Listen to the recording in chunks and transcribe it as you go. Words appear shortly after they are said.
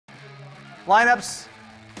Lineups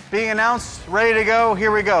being announced, ready to go.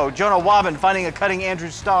 Here we go. Jonah Wabbin finding a cutting Andrew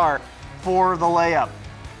Starr for the layup.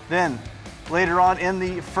 Then later on in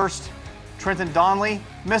the first, Trenton Donnelly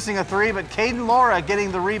missing a three, but Caden Laura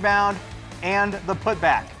getting the rebound and the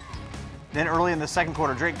putback. Then early in the second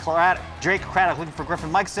quarter, Drake Craddock looking for Griffin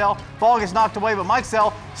Mikesell. Ball gets knocked away, but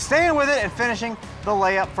Mikesell staying with it and finishing the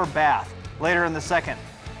layup for Bath. Later in the second,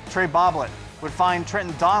 Trey Boblet would find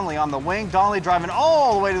Trenton Donnelly on the wing. Donnelly driving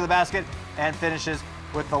all the way to the basket and finishes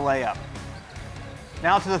with the layup.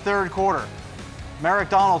 Now to the third quarter. Merrick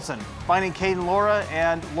Donaldson finding Caden Laura,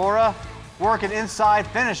 and Laura working inside,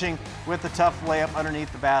 finishing with the tough layup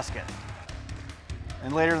underneath the basket.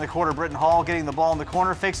 And later in the quarter, Britton Hall getting the ball in the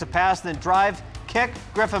corner, fakes a pass, then drive, kick.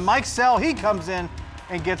 Griffin Mikesell, he comes in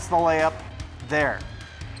and gets the layup there.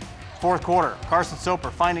 Fourth quarter, Carson Soper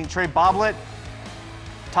finding Trey Boblet,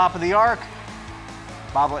 top of the arc.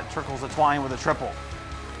 Boblet trickles the twine with a triple.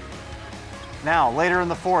 Now, later in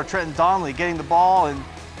the fourth, Trenton Donnelly getting the ball, and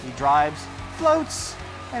he drives, floats,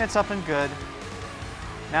 and it's up and good.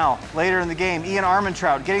 Now, later in the game, Ian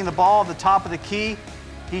Armentrout getting the ball at the top of the key.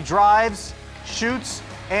 He drives, shoots,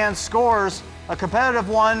 and scores a competitive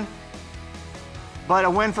one, but a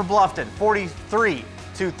win for Bluffton,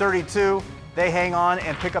 43-32. They hang on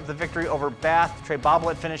and pick up the victory over Bath. Trey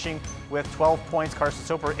Boblet finishing with 12 points. Carson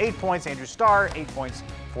Soper, 8 points. Andrew Starr, 8 points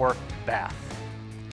for Bath.